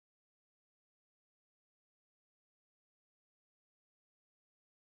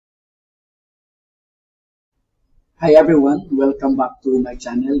Hi everyone, welcome back to my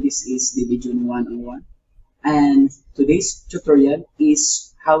channel. This is Division 101 and today's tutorial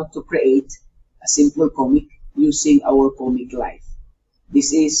is how to create a simple comic using our comic life.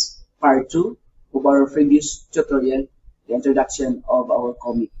 This is part 2 of our previous tutorial, the introduction of our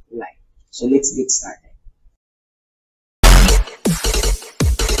comic life. So let's get started.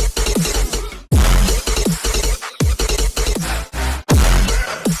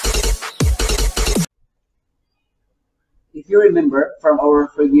 If you remember from our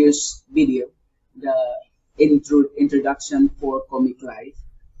previous video, the introduction for Comic Life,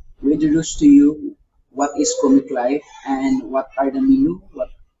 we introduced to you what is Comic Life and what are the menu, what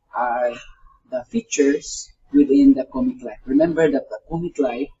are the features within the Comic Life. Remember that the Comic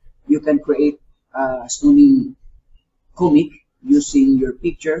Life, you can create a stunning comic using your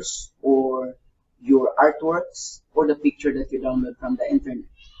pictures or your artworks or the picture that you download from the internet.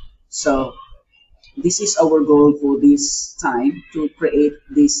 So this is our goal for this time, to create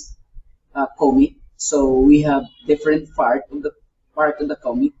this comic. So we have different part of the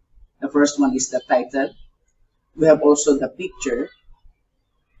comic. The first one is the title. We have also the picture,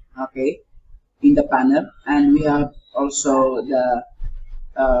 okay, in the panel, and we have also the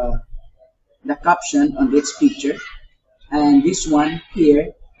caption on each picture. And this one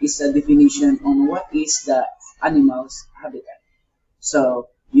here is a definition on what is the animal's habitat. So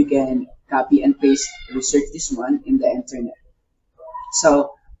you can copy and paste, research this one in the internet.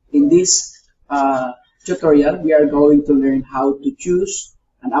 So in this tutorial, we are going to learn how to choose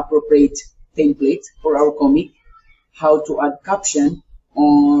an appropriate template for our comic, how to add caption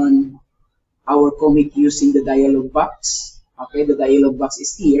on our comic using the dialog box. Okay, the dialog box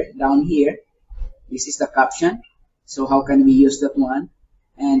is here, down here. This is the caption. So how can we use that one?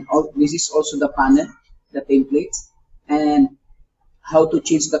 And this is also the panel, the template, and how to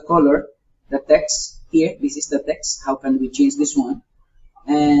change the color, the text here. This is the text. How can we change this one?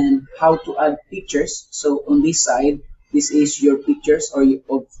 And how to add pictures. So on this side, this is your pictures or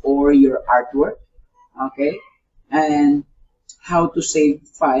your artwork. Okay, and how to save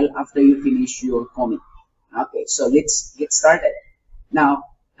file after you finish your comic. Okay, so let's get started. Now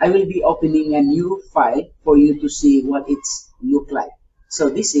I will be opening a new file for you to see what it's look like. So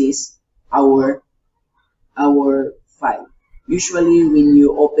this is our file. Usually when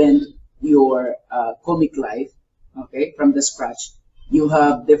you open your comic life, okay, from the scratch, you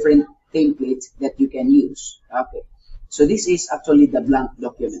have different templates that you can use. Okay, so this is actually the blank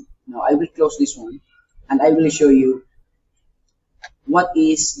document. Now I will close this one and I will show you what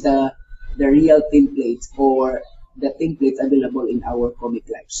is the real template or the template available in our comic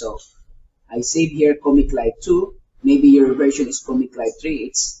life. So I save here comic life 2. Maybe your version is comic life 3.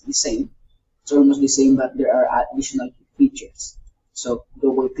 It's the same. It's almost the same, but there are additional features. So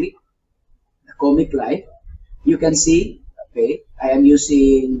double click the comic life. You can see, okay, I am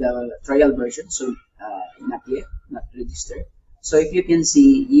using the trial version, so not yet, not registered. So if you can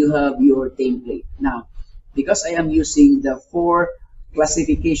see, you have your template. Now, because I am using the 4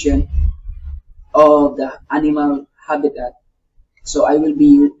 classification of the animal habitat, so I will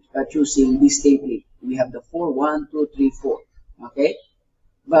be choosing this template. We have the 4, 1, 2, 3, 4. Okay,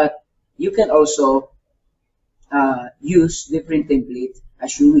 but you can also use different template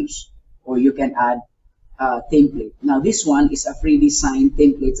as you wish, or you can add template. Now this one is a pre-designed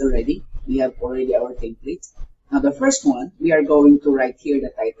template already. We have already our template. Now the first one, we are going to write here the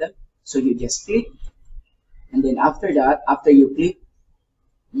title. So you just click, and then after that, after you click,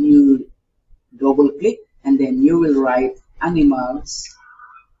 you double click, and then you will write animals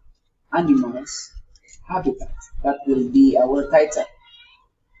habitat. That will be our title.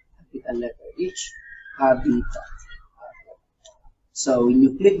 Capital letter H, habitat. So when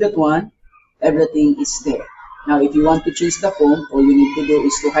you click that one, everything is there. Now if you want to change the font, all you need to do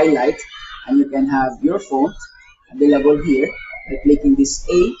is to highlight, and you can have your font available here by clicking this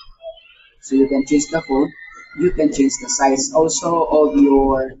A. So you can change the font. You can change the size also of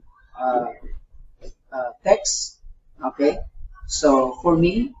your text. Okay, so for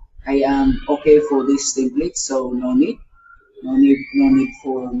me, I am okay for this template, so no need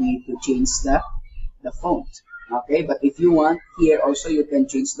for me to change the font. Okay, but if you want, here also you can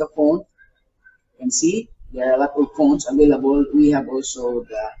change the font. You can see there are a lot of fonts available. We have also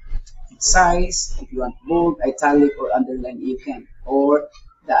the size. If you want bold, italic, or underline, you can, or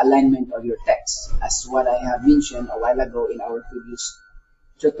the alignment of your text, as what I have mentioned a while ago in our previous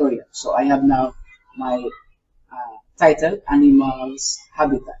tutorial. So I have now my title, animals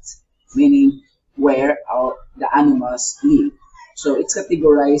habitat, meaning where the animals live. So it's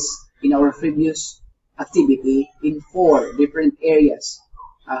categorized in our previous activity in 4 different areas.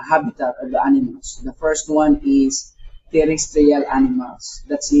 habitat of the animals. The first one is terrestrial animals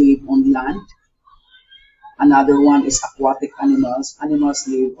that live on land. Another one is aquatic animals. Animals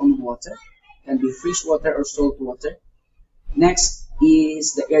live on water, can be freshwater or salt water. Next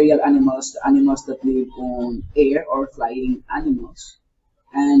is the aerial animals, the animals that live on air or flying animals.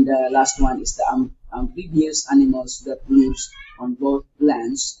 And the last one is the amphibious animals that lives on both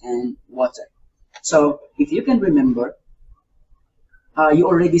lands and water. So if you can remember, you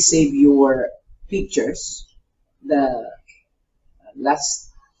already saved your pictures, the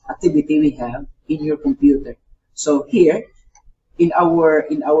last activity we have, in your computer. So here in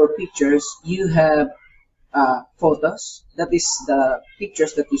our pictures, you have photos. That is the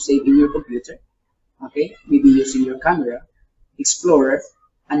pictures that you save in your computer. Okay, maybe using your camera, Explorer,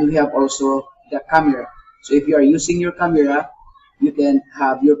 and we have also the camera. So if you are using your camera, you can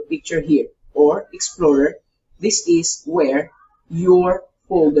have your picture here, or Explorer. This is where your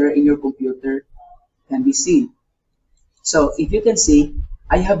folder in your computer can be seen. So if you can see,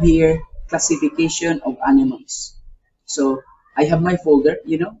 I have here classification of animals. So I have my folder,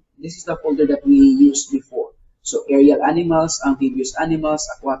 this is the folder that we used before. So aerial animals, amphibious animals,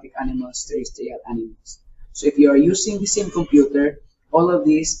 aquatic animals, terrestrial animals. So if you are using the same computer, all of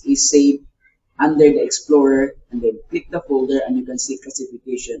this is saved under the Explorer, and then click the folder and you can see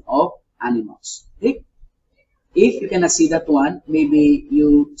classification of animals. Click. If you cannot see that one, maybe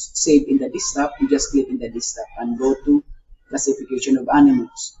you save in the desktop, you just click in the desktop and go to classification of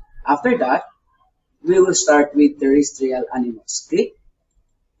animals. After that, we will start with terrestrial animals. Click,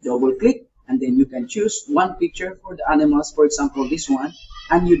 double click, and then you can choose one picture for the animals, for example this one,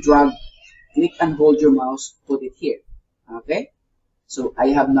 and you drag, click and hold your mouse, put it here. Okay, so I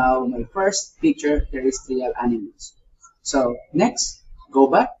have now my first picture, terrestrial animals. So next, go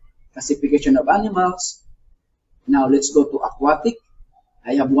back, classification of animals. Now let's go to aquatic.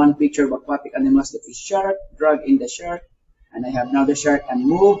 I have one picture of aquatic animals, that is shark. Drag in the shark, and I have now the shark and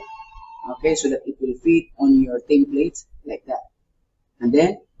move, okay, so that it will fit on your template like that. And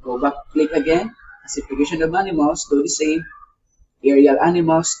then go back, click again, classification of animals, do the same. Aerial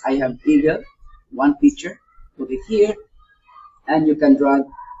animals, I have eagle, one picture, put it here, and you can drag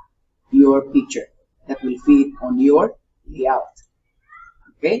your picture that will fit on your layout.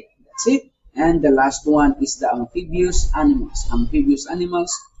 Okay, that's it. And the last one is the amphibious animals. Amphibious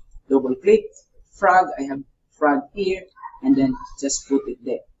animals, double click, frog, I have frog here, and then just put it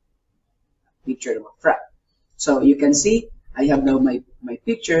there, picture of a frog. So you can see I have now my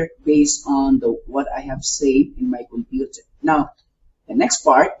picture based on what I have saved in my computer. Now the next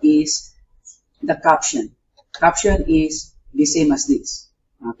part is the caption. Caption is the same as this.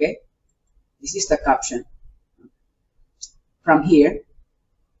 Okay, this is the caption. From here,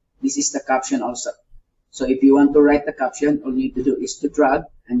 this is the caption also. So if you want to write the caption, all you need to do is to drag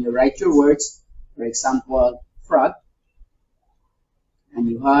and you write your words. For example, frog, and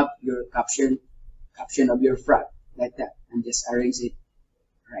you have your caption of your frog like that, and just arrange it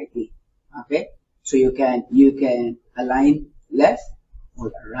right here. Okay, so you can align left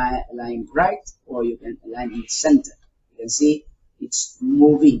or align right, or you can align in the center. You can see it's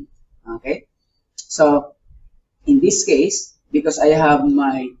moving. Okay, so in this case, because I have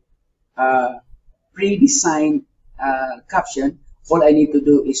my pre-designed caption, all I need to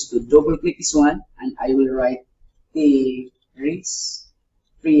do is to double click this one, and I will write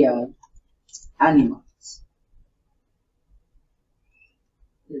terrestrial animals.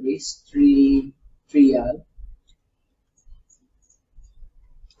 Terrestrial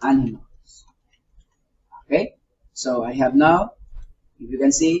animals. Okay, so I have now, if you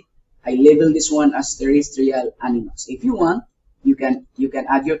can see, I label this one as terrestrial animals. If you want, you can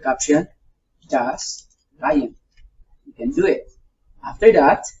add your caption, just lion. You can do it. After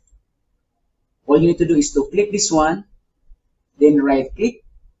that, all you need to do is to click this one, then right click,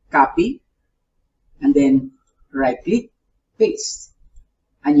 copy, and then right click, paste,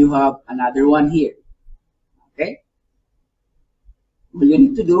 and you have another one here. Okay, all you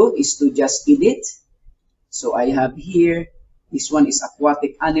need to do is to just edit. So I have here, this one is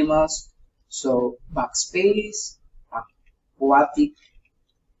aquatic animals, so backspace, aquatic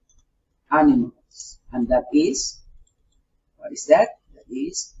animals, and that is, what is that? That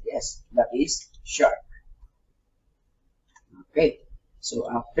is, yes, that is shark. Okay, so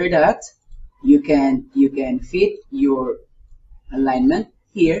after that, you can fit your alignment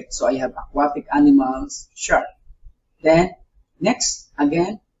here. So I have aquatic animals, shark. Then next,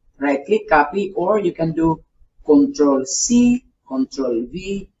 again, right click, copy, or you can do Control C, Control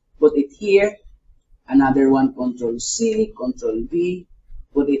V, put it here. Another one, Control C, Control V,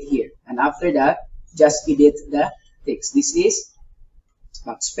 put it here. And after that, just edit the text. This is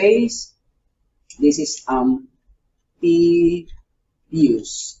backspace. This is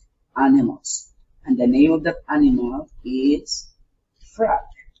Amphibious Animals, and the name of that animal is frog.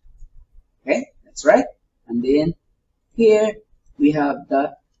 Okay, that's right. And then here we have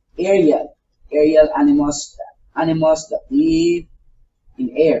the aerial animals, animals that live in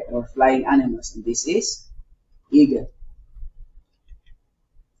air or flying animals, and this is eagle.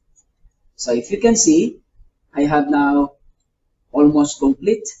 So if you can see, I have now almost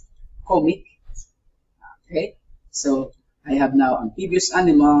complete comic. Okay, so I have now amphibious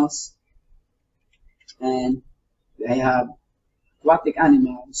animals, and I have aquatic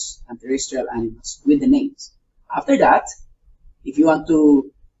animals and terrestrial animals with the names. After that, if you want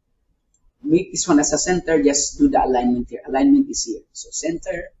to make this one as a center, just do the alignment here. Alignment is here. So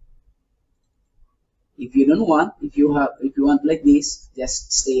center. If you don't want, if you want like this,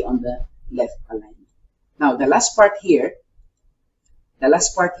 just stay on the left alignment. Now the last part here,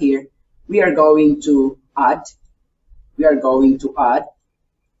 we are going to add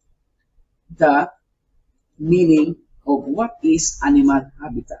the meaning of what is animal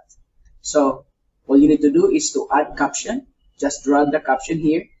habitat. So all you need to do is to add caption. Just drag the caption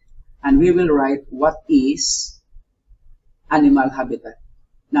here, and we will write what is animal habitat.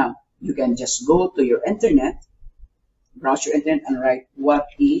 Now you can just go to your internet, browse your internet, and write what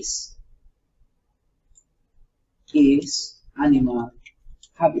is animal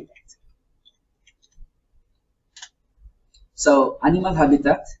habitat. So animal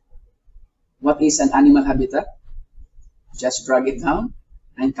habitat, what is an animal habitat? Just drag it down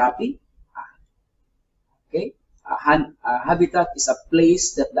and copy. Okay, a habitat is a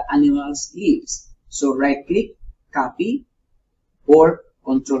place that the animals lives. So right click, copy, or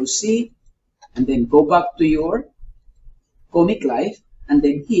Control C, and then go back to your comic life, and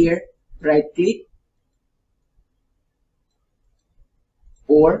then here right click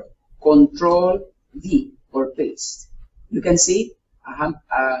or Control V or paste. You can see a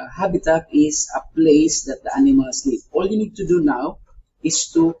habitat is a place that the animals live. All you need to do now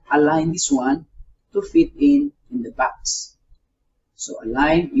is to align this one to fit in the box. So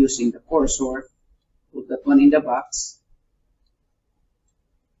align using the cursor, put that one in the box.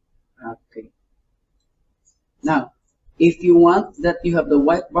 Okay. Now, if you want that you have the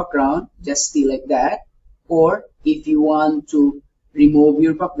white background, just stay like that. Or if you want to remove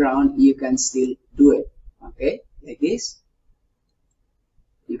your background, you can still do it. Okay, like this.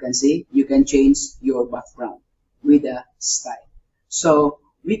 You can see, you can change your background with a style. So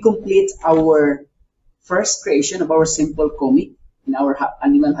we complete our first creation of our simple comic in our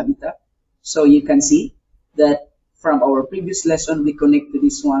animal habitat. So you can see that from our previous lesson, we connected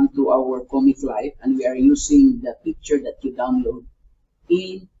this one to our comic live, and we are using the picture that you download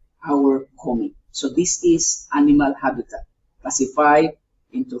in our comic. So this is animal habitat, classified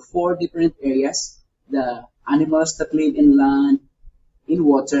into 4 different areas: the animals that live in land, in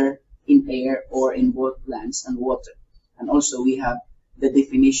water, in air, or in both lands and water. And also we have the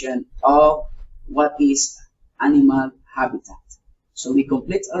definition of what is animal habitat. So we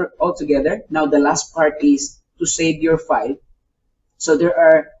complete all together. Now the last part is to save your file. So there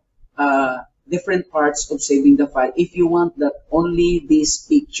are different parts of saving the file. If you want that only this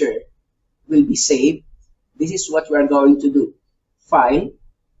picture will be saved, this is what we are going to do. File,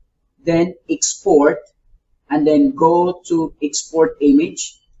 then export, and then go to export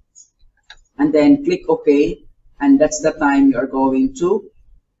image, and then click OK, and that's the time you are going to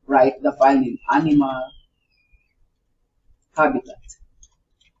write the file name, animal habitat.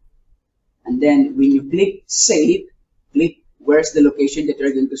 And then when you click save, click where's the location that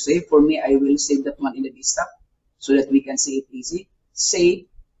you're going to save. For me, I will save that one in the desktop so that we can see it easy. Save,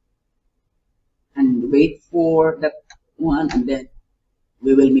 and wait for that one, and then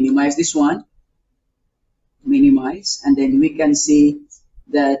we will minimize this one. Minimize, and then we can see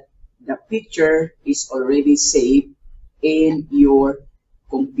that the picture is already saved in your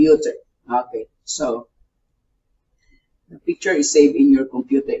computer. Okay, so the picture is saved in your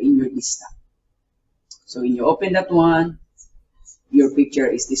computer, in your desktop. So when you open that one, your picture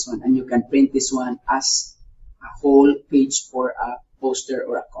is this one, and you can print this one as a whole page for a poster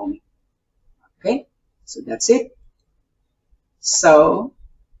or a comic. Okay, so that's it. So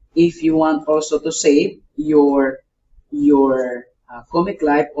if you want also to save your comic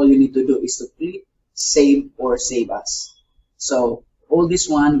live, all you need to do is to click save or save as. So all this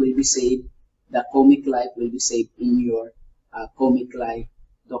one will be saved. The comic live will be saved in your comic live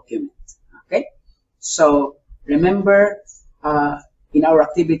document. Okay, so remember in our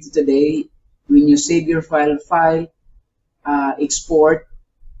activity today, when you save your file, export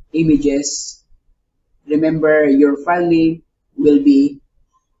images, remember your file name will be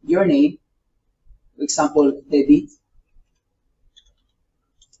your name, for example, David,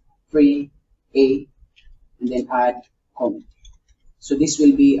 free A, and then add comment. So this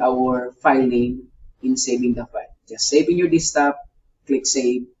will be our file name in saving the file. Just save in your desktop, click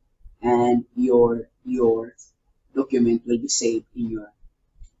save, and your document will be saved in your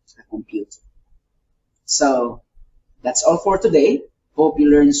computer. So that's all for today. Hope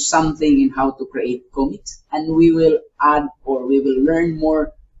you learned something in how to create comics, and we will add, or we will learn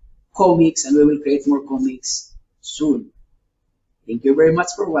more comics, and we will create more comics soon. Thank you very much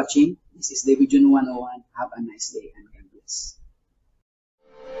for watching. This is David Jun 101. Have a nice day and God bless.